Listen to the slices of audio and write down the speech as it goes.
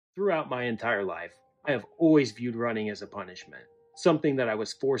Throughout my entire life, I have always viewed running as a punishment, something that I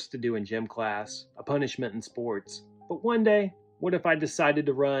was forced to do in gym class, a punishment in sports. But one day, what if I decided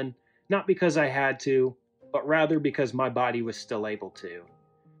to run, not because I had to, but rather because my body was still able to?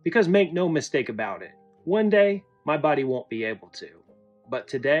 Because make no mistake about it, one day, my body won't be able to. But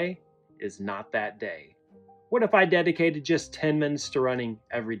today is not that day. What if I dedicated just 10 minutes to running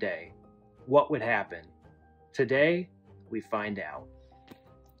every day? What would happen? Today, we find out.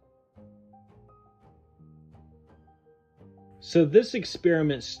 So this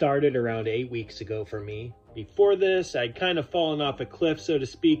experiment started around 8 weeks ago for me. Before this, I'd kind of fallen off a cliff, so to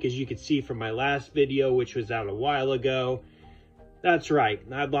speak, as you could see from my last video, which was out a while ago. That's right,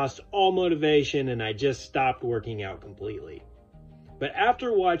 I'd lost all motivation and I just stopped working out completely. But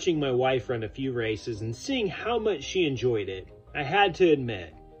after watching my wife run a few races and seeing how much she enjoyed it, I had to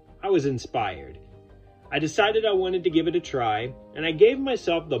admit, I was inspired. I decided I wanted to give it a try, and I gave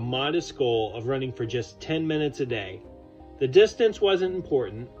myself the modest goal of running for just 10 minutes a day. The distance wasn't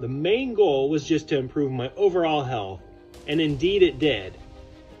important, the main goal was just to improve my overall health, and indeed it did.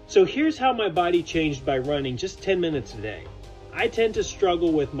 So here's how my body changed by running just 10 minutes a day. I tend to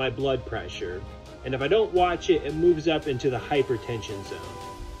struggle with my blood pressure, and if I don't watch it, it moves up into the hypertension zone.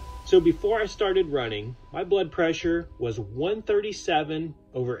 So before I started running, my blood pressure was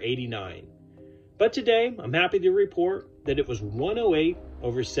 137/89. But today, I'm happy to report that it was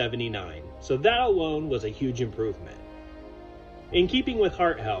 108/79. So that alone was a huge improvement. In keeping with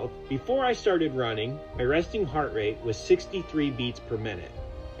heart health, before I started running, my resting heart rate was 63 beats per minute.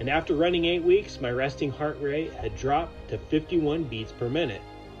 And after running 8 weeks, my resting heart rate had dropped to 51 beats per minute.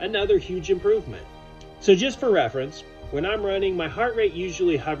 Another huge improvement. So just for reference, when I'm running, my heart rate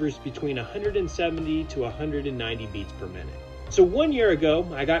usually hovers between 170 to 190 beats per minute. So 1 year ago,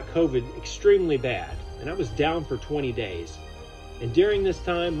 I got COVID extremely bad, and I was down for 20 days. And during this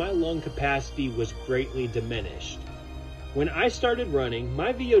time, my lung capacity was greatly diminished. When I started running,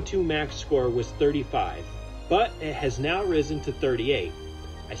 my VO2 max score was 35, but it has now risen to 38.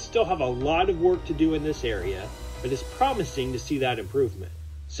 I still have a lot of work to do in this area, but it's promising to see that improvement.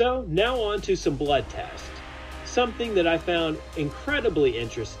 So now on to some blood tests. Something that I found incredibly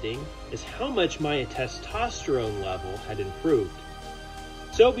interesting is how much my testosterone level had improved.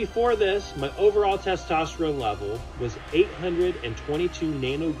 So before this, my overall testosterone level was 822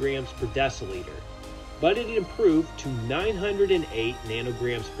 nanograms per deciliter, but it improved to 908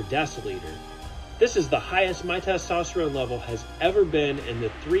 nanograms per deciliter. This is the highest my testosterone level has ever been in the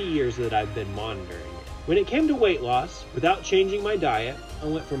 3 years that I've been monitoring it. When it came to weight loss, without changing my diet, I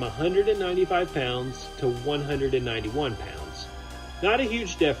went from 195 pounds to 191 pounds. Not a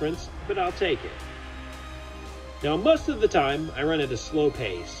huge difference, but I'll take it. Now, most of the time, I run at a slow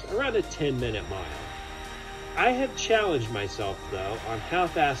pace, around a 10-minute mile. I have challenged myself, though, on how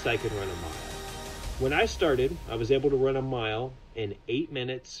fast I can run a mile. When I started, I was able to run a mile in 8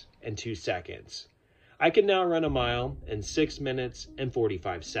 minutes and 2 seconds. I can now run a mile in 6 minutes and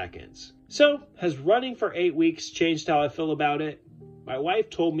 45 seconds. So, has running for 8 weeks changed how I feel about it? My wife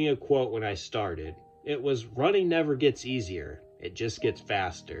told me a quote when I started. It was, "Running never gets easier, it just gets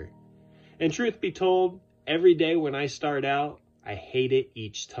faster." And truth be told, every day when I start out, I hate it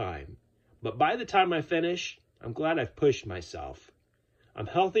each time. But by the time I finish, I'm glad I've pushed myself. I'm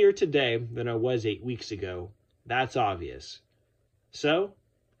healthier today than I was 8 weeks ago. That's obvious. So,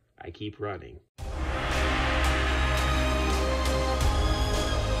 I keep running.